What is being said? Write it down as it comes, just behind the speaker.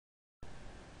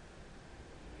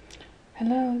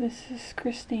Hello, this is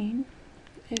Christine.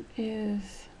 It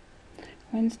is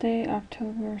Wednesday,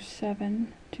 October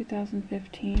 7,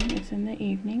 2015. It's in the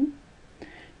evening,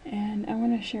 and I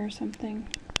want to share something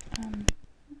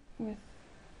with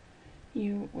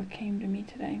you, what came to me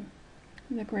today,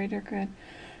 the greater good.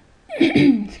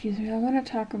 Excuse me. I want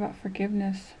to talk about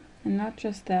forgiveness, and not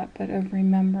just that, but of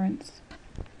remembrance.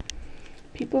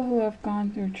 People who have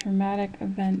gone through traumatic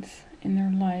events in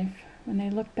their life, when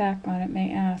they look back on it,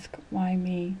 may ask, why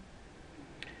me?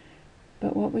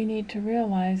 But what we need to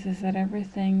realize is that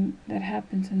everything that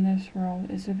happens in this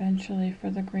world is eventually for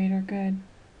the greater good.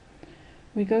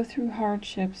 We go through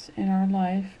hardships in our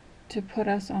life to put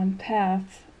us on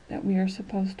paths that we are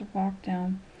supposed to walk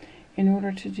down in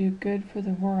order to do good for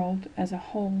the world as a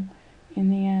whole in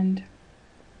the end.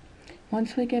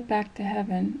 Once we get back to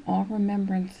heaven, all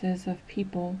remembrances of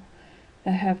people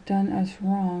that have done us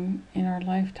wrong in our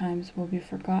lifetimes will be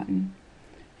forgotten,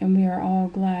 and we are all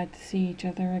glad to see each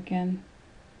other again.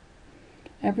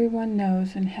 Everyone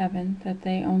knows in heaven that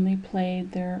they only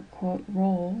played their, quote,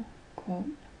 role, quote,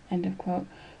 end of quote,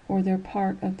 or their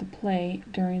part of the play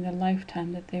during the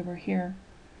lifetime that they were here.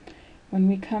 When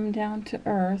we come down to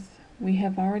earth, we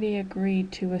have already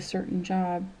agreed to a certain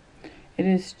job. It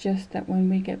is just that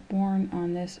when we get born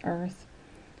on this earth,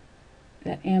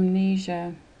 that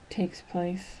amnesia takes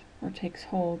place or takes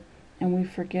hold, and we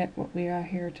forget what we are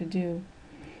here to do.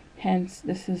 Hence,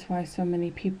 this is why so many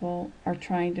people are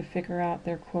trying to figure out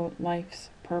their, quote, life's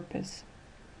purpose.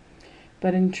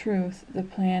 But in truth, the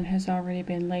plan has already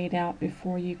been laid out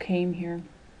before you came here,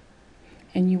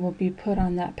 and you will be put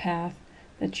on that path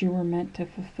that you were meant to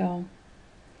fulfill.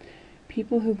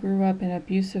 People who grew up in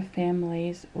abusive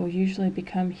families will usually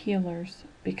become healers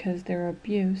because their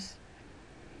abuse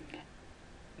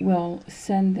will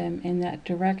send them in that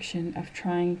direction of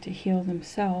trying to heal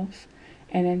themselves,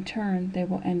 and in turn they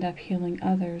will end up healing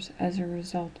others as a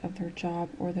result of their job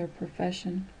or their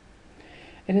profession.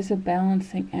 It is a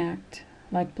balancing act,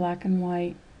 like black and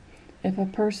white. If a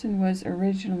person was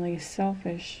originally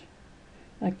selfish,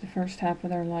 like the first half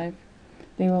of their life,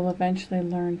 they will eventually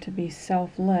learn to be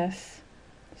selfless,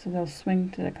 so they'll swing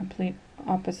to the complete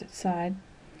opposite side,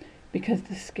 because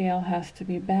the scale has to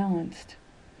be balanced.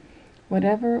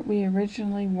 Whatever we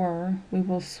originally were, we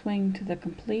will swing to the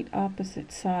complete opposite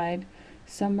side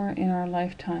somewhere in our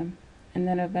lifetime, and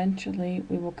then eventually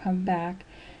we will come back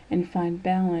and find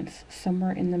balance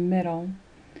somewhere in the middle,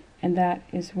 and that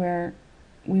is where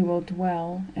we will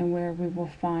dwell and where we will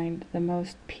find the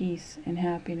most peace and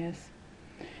happiness.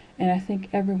 And I think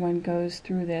everyone goes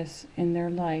through this in their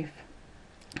life,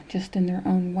 just in their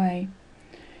own way.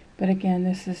 But again,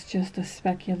 this is just a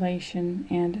speculation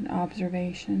and an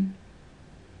observation.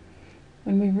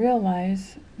 When we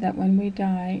realize that when we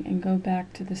die and go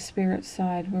back to the spirit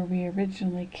side where we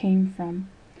originally came from,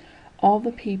 all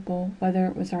the people, whether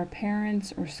it was our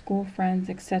parents or school friends,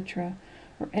 etc.,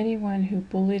 or anyone who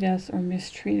bullied us or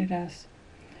mistreated us,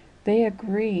 they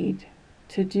agreed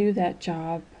to do that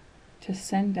job, to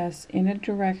send us in a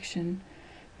direction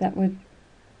that would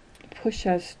push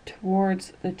us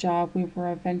towards the job we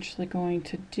were eventually going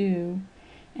to do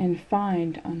and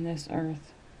find on this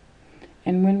earth.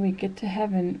 And when we get to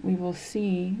heaven, we will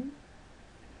see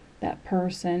that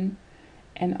person,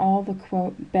 and all the,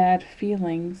 quote, bad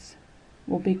feelings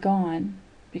will be gone,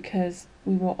 because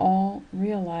we will all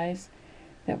realize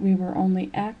that we were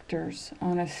only actors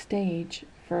on a stage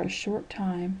for a short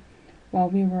time while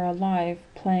we were alive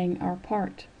playing our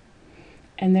part.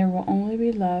 And there will only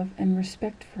be love and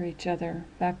respect for each other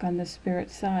back on the spirit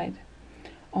side.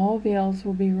 All veils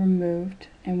will be removed,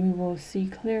 and we will see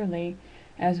clearly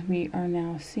as we are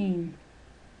now seen.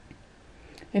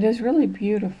 It is really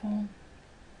beautiful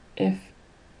if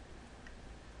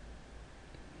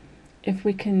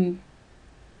we can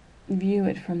view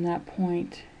it from that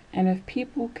point, and if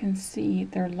people can see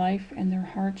their life and their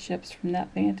hardships from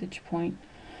that vantage point,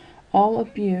 all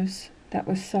abuse that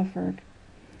was suffered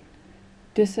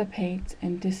dissipates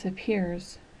and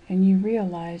disappears, and you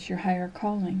realize your higher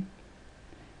calling,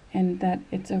 and that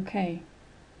it's okay.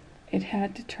 It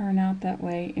had to turn out that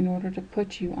way in order to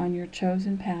put you on your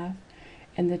chosen path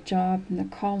and the job and the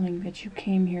calling that you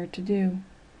came here to do.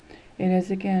 It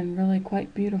is, again, really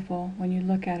quite beautiful when you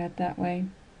look at it that way.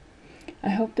 I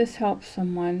hope this helps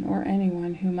someone or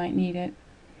anyone who might need it.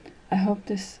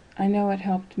 I know it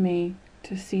helped me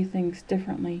to see things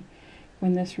differently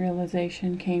when this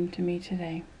realization came to me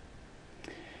today.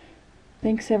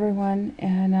 Thanks, everyone,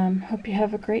 and hope you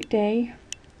have a great day.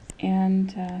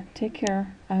 And take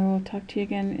care. I will talk to you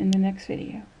again in the next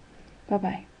video.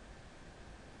 Bye-bye.